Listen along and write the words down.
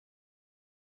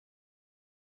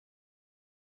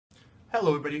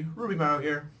Hello everybody, Ruby Mario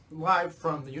here, live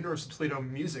from the University of Toledo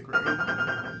Music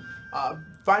Room.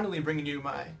 Finally bringing you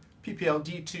my PPL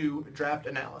D2 draft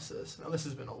analysis. Now this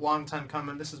has been a long time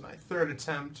coming, this is my third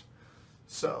attempt,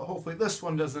 so hopefully this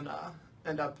one doesn't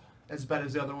end up as bad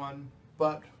as the other one,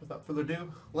 but without further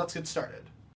ado, let's get started.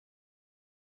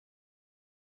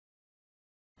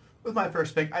 With my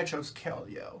first pick, I chose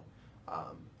Keldeo.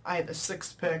 I had the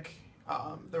sixth pick.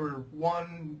 There were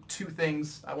two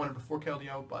things I wanted before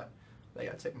Keldeo, but they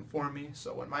got taken for me.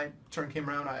 So when my turn came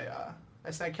around,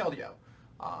 I snagged Keldeo.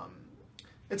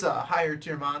 It's a higher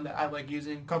tier mon that I like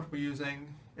using, comfortable using,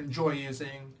 enjoy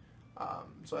using.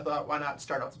 So I thought, why not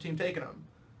start off the team taking him?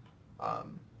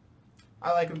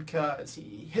 I like him because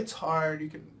he hits hard. You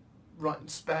can run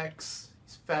specs.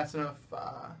 He's fast enough.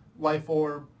 Life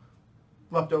orb,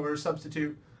 leftover,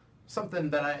 substitute, something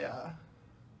that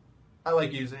I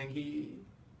like using. He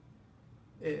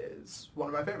is one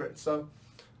of my favorites, so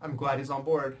I'm glad he's on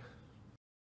board.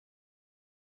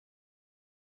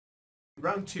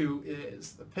 Round 2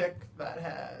 is the pick that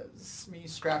has me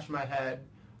scratching my head.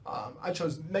 I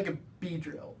chose Mega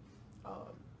Beedrill.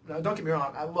 Now don't get me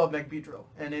wrong, I love Mega Beedrill,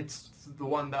 and it's the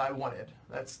one that I wanted.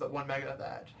 That's the one Mega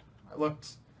that I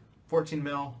looked 14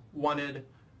 mil, wanted,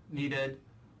 needed,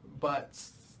 but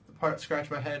the part that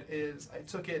scratched my head is I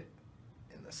took it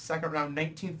in the second round,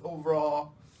 19th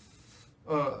overall.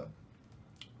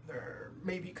 There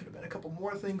maybe could have been a couple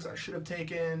more things I should have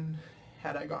taken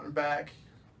had I gotten back,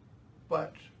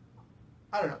 but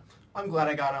I don't know. I'm glad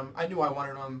I got him. I knew I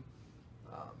wanted him.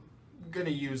 Gonna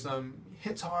use him.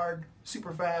 Hits hard,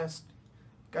 super fast.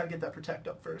 Gotta get that protect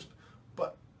up first,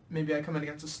 but maybe I come in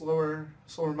against a slower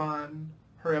mon,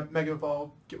 hurry up, Mega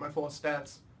Evolve, get my full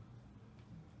stats.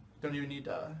 Don't even need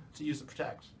to use the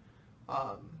protect.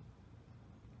 I'm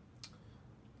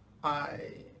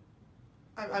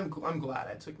glad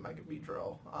I took Mega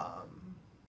Beedrill.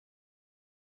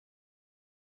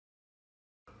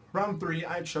 Round 3,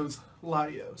 I chose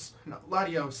Latios. Now,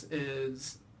 Latios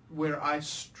is where I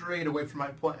strayed away from my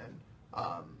plan.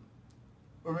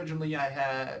 Originally, I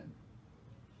had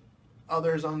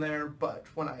others on there, but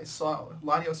when I saw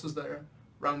Latios was there,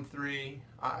 round 3,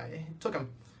 I took him.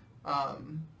 I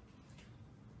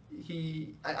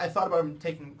thought about him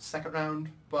taking second round,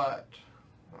 but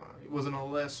it wasn't on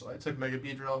the list, so I took Mega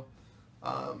Beedrill.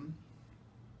 I'm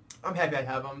happy I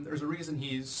have him. There's a reason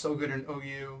he's so good in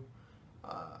OU.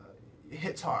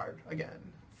 Hits hard,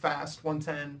 again. Fast,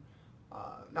 110.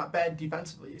 Not bad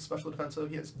defensively, special defensive.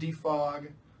 He has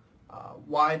defog,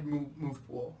 wide move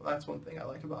pool. That's one thing I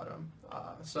like about him.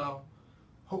 So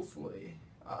hopefully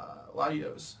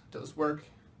Latios does work.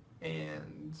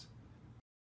 And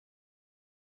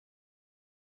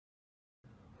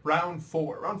round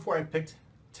 4 I picked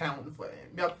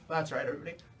Talonflame. Yep, that's right,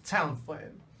 everybody.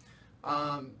 Talonflame.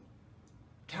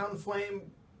 Talonflame,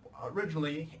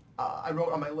 originally, I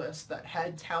wrote on my list that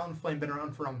had Talonflame been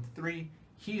around for round 3,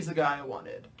 he's the guy I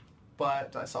wanted.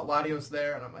 But I saw Latios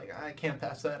there, and I'm like, I can't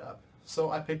pass that up. So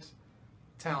I picked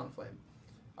Talonflame.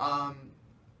 Now,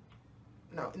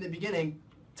 in the beginning,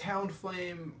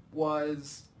 Talonflame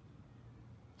was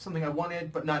something I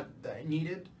wanted, but not that I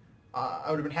needed. I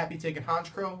would have been happy taking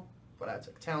Honchkrow, but I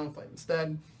took Talonflame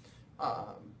instead.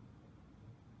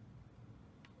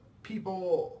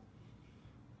 People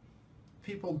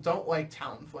don't like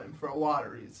Talonflame for a lot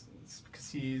of reasons,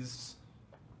 because he's,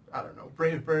 I don't know,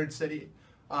 Brave Bird City.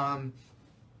 But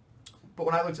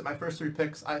when I looked at my first 3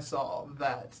 picks, I saw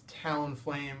that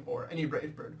Talonflame or any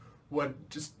Brave Bird would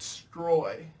just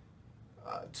destroy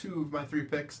 2 of my 3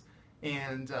 picks,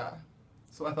 and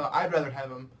so I thought I'd rather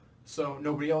have him so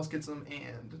nobody else gets them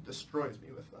and destroys me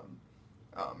with them.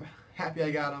 Happy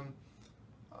I got him.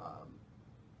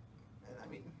 And I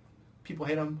mean, people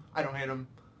hate him. I don't hate him.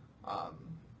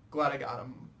 Glad I got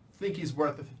him. Think he's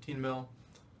worth the 15 mil.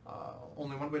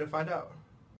 Only one way to find out.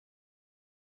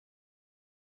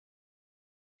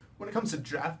 When it comes to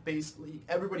draft-based league,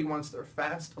 everybody wants their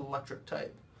fast electric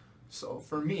type. So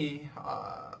for me,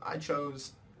 I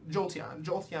chose Jolteon.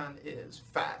 Jolteon is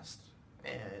fast,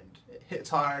 and it hits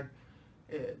hard,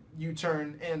 it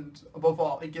U-turn, and above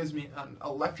all, it gives me an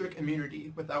electric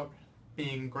immunity without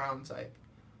being ground type.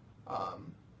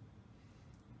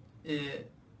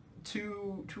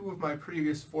 Two of my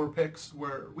previous 4 picks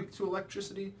were weak to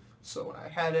electricity, so when I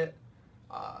had it,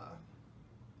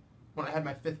 when I had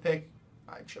my 5th pick,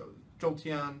 I chose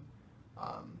Jolteon.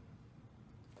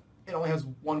 It only has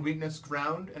 1 weakness,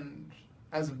 ground, and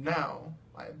as of now,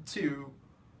 I have 2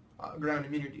 ground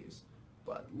immunities.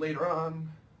 But later on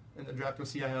in the draft, you'll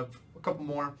see I have a couple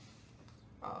more.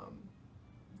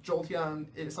 Jolteon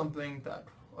is something that,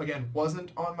 again,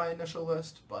 wasn't on my initial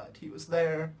list, but he was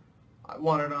there. I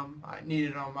wanted him, I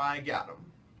needed him, I got him.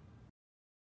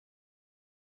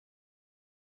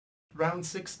 Round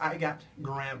 6, I got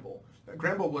Gramble.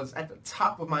 Gramble was at the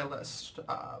top of my list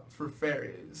for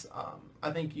fairies.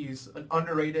 I think he's an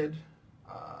underrated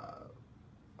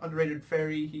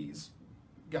fairy. He's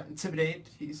got Intimidate.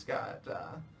 He's got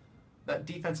that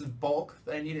defensive bulk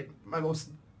that I needed. My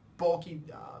most bulky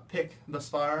pick thus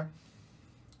far.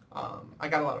 I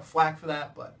got a lot of flack for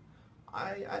that, but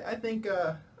I think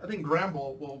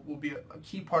Gramble will be a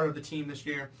key part of the team this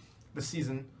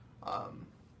season.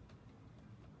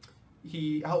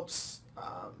 He helps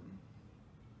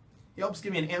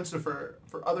give me an answer for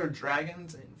other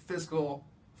dragons and physical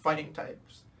fighting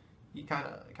types. He kind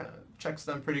of checks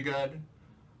them pretty good.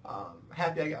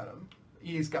 Happy I got him.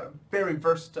 He's got a very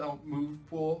versatile move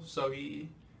pool, so he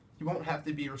won't have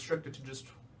to be restricted to just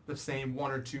the same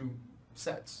 1 or 2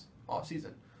 sets all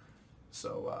season.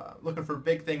 So looking for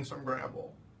big things from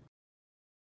Gramble.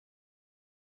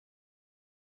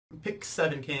 Pick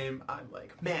 7 came, I'm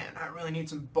like, man, I really need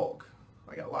some bulk.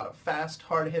 I got a lot of fast,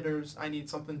 hard hitters. I need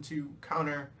something to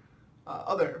counter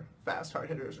other fast, hard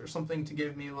hitters, or something to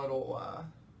give me a little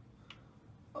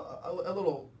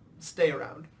stay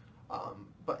around.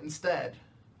 But instead,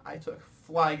 I took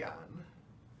Flygon.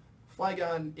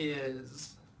 Flygon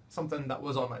is something that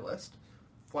was on my list.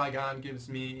 Flygon gives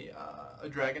me a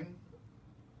dragon.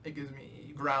 It gives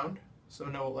me ground, so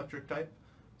no electric type.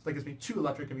 So that gives me 2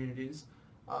 electric immunities.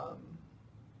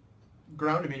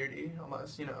 Ground immunity,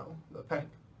 unless, you know, the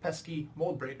pesky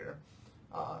mold breaker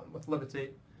with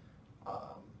levitate.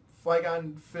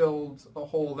 Flygon filled a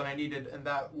hole that I needed, and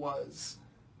that was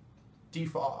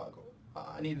defog.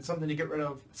 I needed something to get rid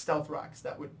of stealth rocks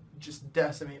that would just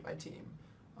decimate my team.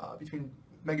 Between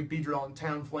Mega Beedrill and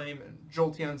Talonflame, and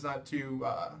Jolteon's not too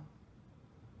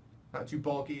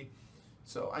bulky,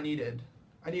 so I needed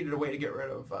a way to get rid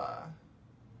of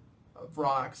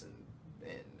rocks and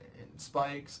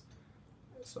spikes.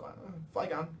 So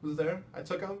Flygon was there. I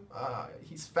took him.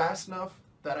 He's fast enough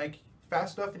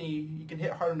and he can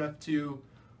hit hard enough to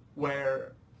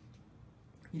where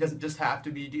he doesn't just have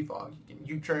to be defog. He can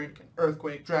U-turn, he can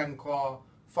Earthquake, Dragon Claw,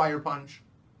 Fire Punch,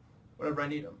 whatever I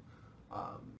need him.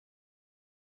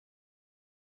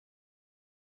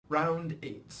 Round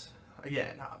 8.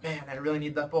 Again, man, I really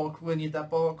need that bulk. What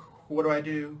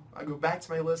do? I go back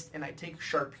to my list and I take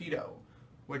Sharpedo,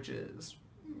 which is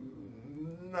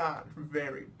not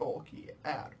very bulky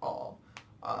at all.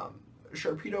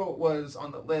 Sharpedo was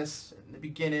on the list in the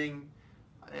beginning,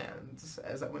 and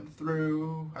as I went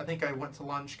through, I think I went to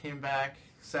lunch, came back,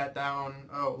 sat down,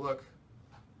 oh look,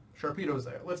 Sharpedo's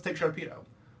there, let's take Sharpedo.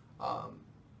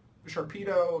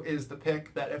 Sharpedo is the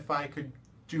pick that if I could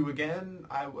do again,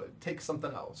 I would take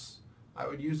something else. I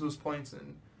would use those points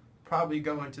and probably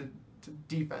go into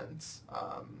defense,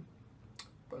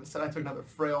 but instead I took another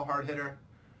frail hard hitter.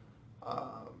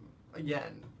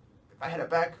 Again, if I had it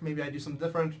back, maybe I do something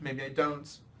different, maybe I don't.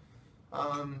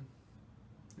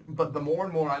 But the more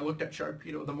and more I looked at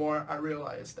Sharpedo, the more I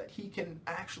realized that he can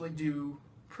actually do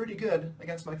pretty good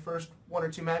against my first 1 or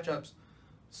 2 matchups.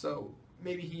 So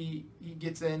maybe he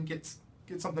gets in, gets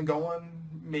something going.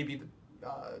 Maybe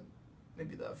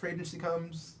the free agency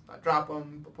comes, I drop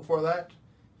him, but before that,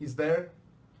 he's there.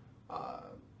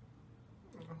 Hope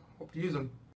to use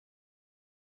him.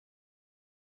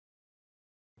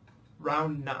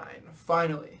 Round 9.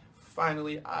 Finally,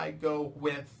 I go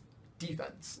with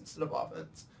defense instead of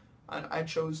offense. And I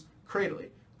chose Cradily.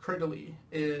 Cradily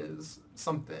is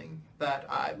something that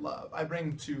I love. I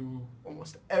bring to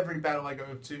almost every battle I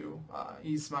go to.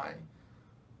 He's one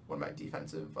of my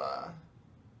defensive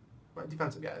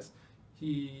guys.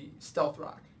 He Stealth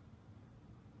Rock,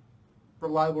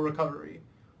 reliable recovery.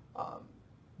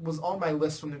 Was on my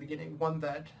list from the beginning. One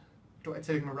that, do I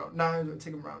take him around 9? Do I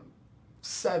take him around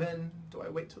 7? Do I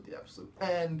wait till the absolute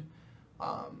end?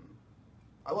 I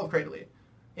love Cradily,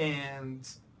 and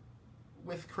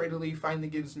with Cradily finally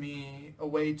gives me a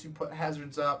way to put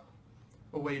hazards up,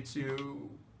 a way to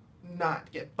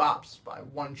not get bops by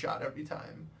 1 shot every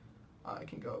time. I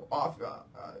can go off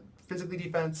physically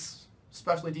defense,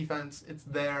 specially defense. It's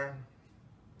there,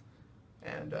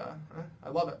 and I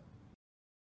love it.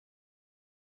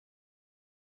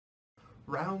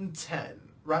 Round 10.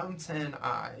 Round 10,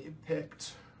 I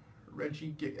picked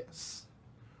Regigigas.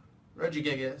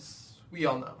 Regigigas, we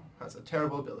all know, has a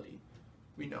terrible ability.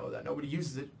 We know that nobody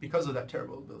uses it because of that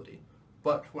terrible ability.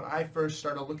 But when I first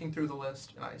started looking through the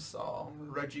list and I saw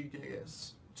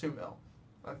Regigigas 2 mil,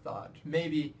 I thought,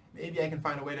 maybe I can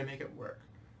find a way to make it work.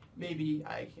 Maybe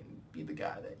I can be the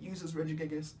guy that uses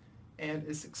Regigigas and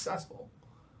is successful.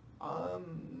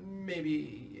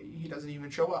 Maybe he doesn't even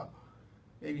show up.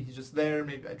 Maybe he's just there.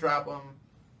 Maybe I drop him.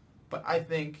 But I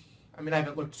think, I mean, I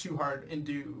haven't looked too hard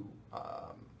into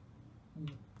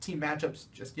team matchups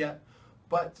just yet.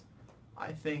 But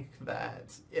I think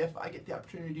that if I get the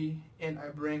opportunity and I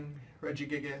bring Reggie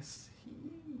Gigas,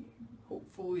 he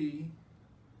hopefully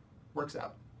works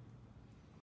out.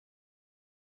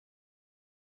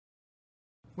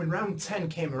 When round 10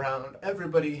 came around,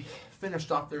 everybody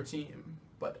finished off their team,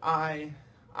 but I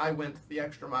went the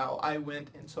extra mile. I went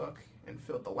and took and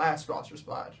filled the last roster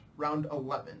spot, round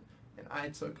 11, and I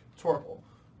took Torkoal.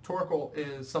 Torkoal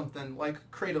is something like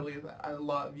Cradley that I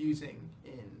love using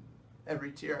in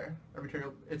every tier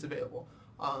it's available.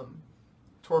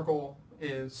 Torkoal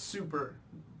is super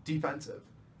defensive,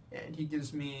 and he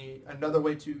gives me another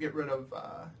way to get rid of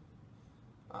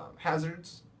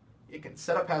hazards. It can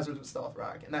set up hazards with Stealth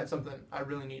Rock, and that's something I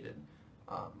really needed.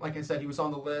 Like I said, he was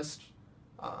on the list.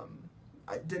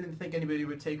 I didn't think anybody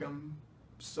would take him,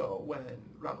 so when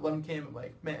round 11 came, I'm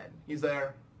like, man, he's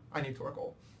there. I need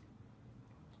Torkoal.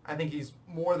 I think he's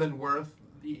more than worth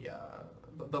the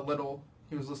little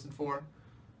he was listed for.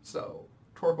 So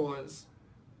Torkoal is,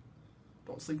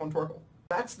 don't sleep on Torkoal.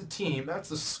 That's the team. That's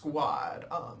the squad.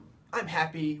 I'm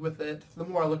happy with it. The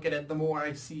more I look at it, the more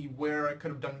I see where I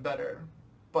could have done better.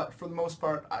 But for the most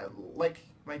part, I like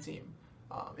my team.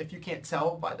 If you can't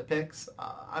tell by the picks,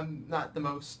 I'm not the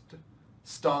most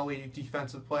stally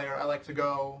defensive player. I like to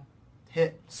go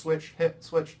hit, switch,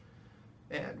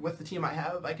 and with the team I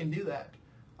have, I can do that.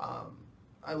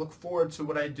 I look forward to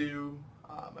what I do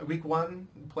my week 1,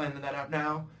 I'm planning that out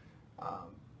now,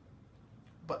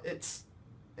 but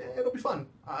it'll be fun.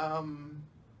 I'm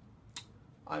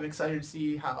excited to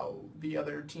see how the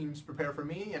other teams prepare for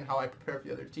me and how I prepare for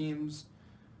the other teams.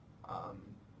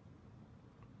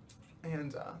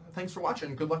 And thanks for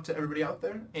watching. Good luck to everybody out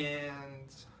there, and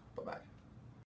bye-bye.